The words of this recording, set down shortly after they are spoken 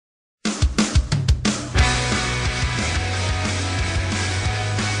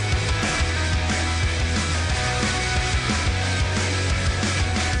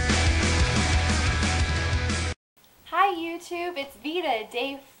YouTube? It's VEDA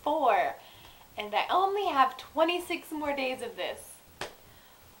day 4, and I only have 26 more days of this.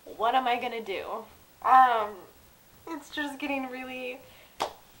 What am I gonna do? It's just getting really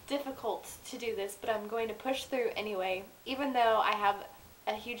difficult to do this, but I'm going to push through anyway, even though I have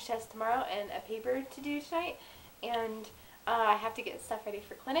a huge test tomorrow and a paper to do tonight, and I have to get stuff ready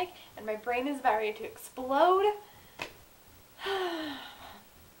for clinic, and my brain is about ready to explode.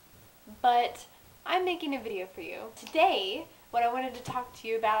 But I'm making a video for you. Today, what I wanted to talk to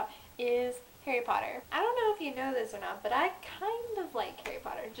you about is Harry Potter. I don't know if you know this or not, but I kind of like Harry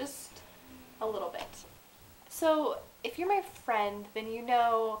Potter, just a little bit. So, if you're my friend, then you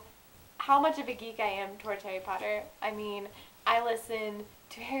know how much of a geek I am towards Harry Potter. I mean, I listen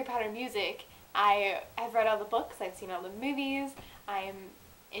to Harry Potter music. I have read all the books, I've seen all the movies, I'm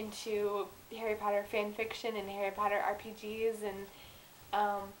into Harry Potter fan fiction and Harry Potter RPGs and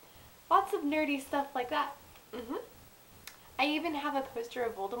lots of nerdy stuff like that. I even have a poster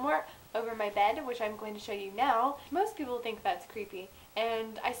of Voldemort over my bed, which I'm going to show you now. Most people think that's creepy,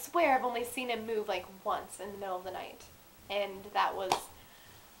 and I swear I've only seen him move like once in the middle of the night, and that was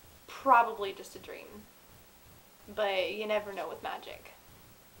probably just a dream. But you never know with magic.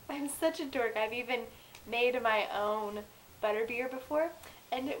 I'm such a dork. I've even made my own butterbeer before,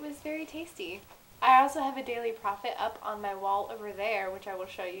 and it was very tasty. I also have a Daily Prophet up on my wall over there, which I will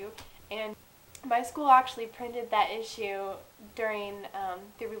show you, and my school actually printed that issue during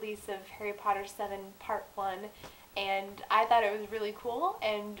the release of Harry Potter 7 Part 1, and I thought it was really cool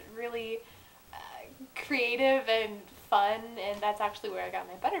and really creative and fun, and that's actually where I got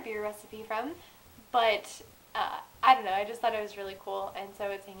my butterbeer recipe from. But I don't know, I just thought it was really cool, and so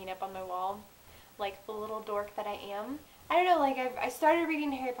it's hanging up on my wall like the little dork that I am. I don't know, like I started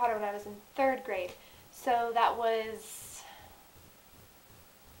reading Harry Potter when I was in 3rd grade, so that was,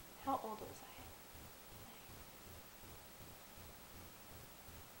 how old was I?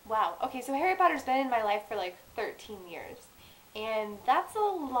 Wow, okay, so Harry Potter's been in my life for like 13 years, and that's a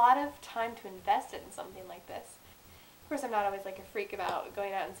lot of time to invest in something like this. Of course, I'm not always like a freak about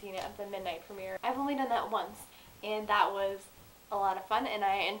going out and seeing it at the midnight premiere. I've only done that once, and that was a lot of fun, and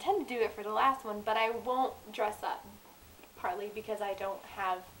I intend to do it for the last one, but I won't dress up, partly because I don't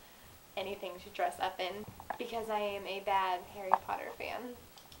have anything to dress up in, because I am a bad Harry Potter fan.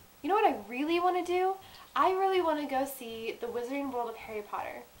 You know what I really want to do? I really want to go see the Wizarding World of Harry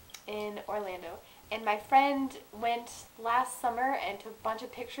Potter in Orlando, and my friend went last summer and took a bunch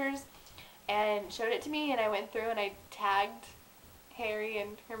of pictures and showed it to me, and I went through and I tagged Harry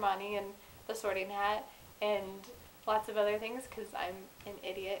and Hermione and the Sorting Hat and lots of other things because I'm an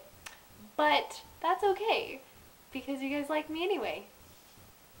idiot. But that's okay, because you guys like me anyway,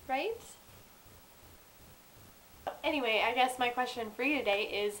 right? Anyway, I guess my question for you today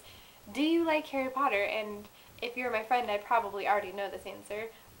is, do you like Harry Potter? And if you're my friend, I probably already know this answer.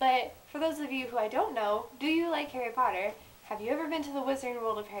 But for those of you who I don't know, do you like Harry Potter? Have you ever been to the Wizarding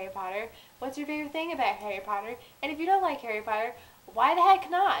World of Harry Potter? What's your favorite thing about Harry Potter? And if you don't like Harry Potter, why the heck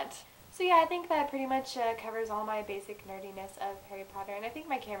not? So yeah, I think that pretty much covers all my basic nerdiness of Harry Potter. And I think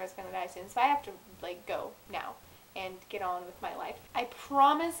my camera's going to die soon, so I have to like go now and get on with my life. I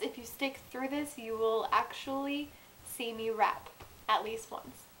promise if you stick through this, you will actually see me rap at least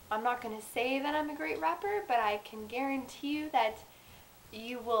once. I'm not going to say that I'm a great rapper, but I can guarantee you that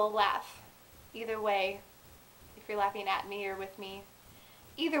you will laugh. Either way, if you're laughing at me or with me,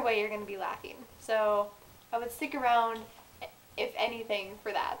 either way you're going to be laughing. So I would stick around, if anything,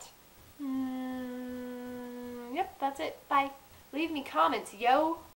 for that. Yep, that's it. Bye. Leave me comments, yo!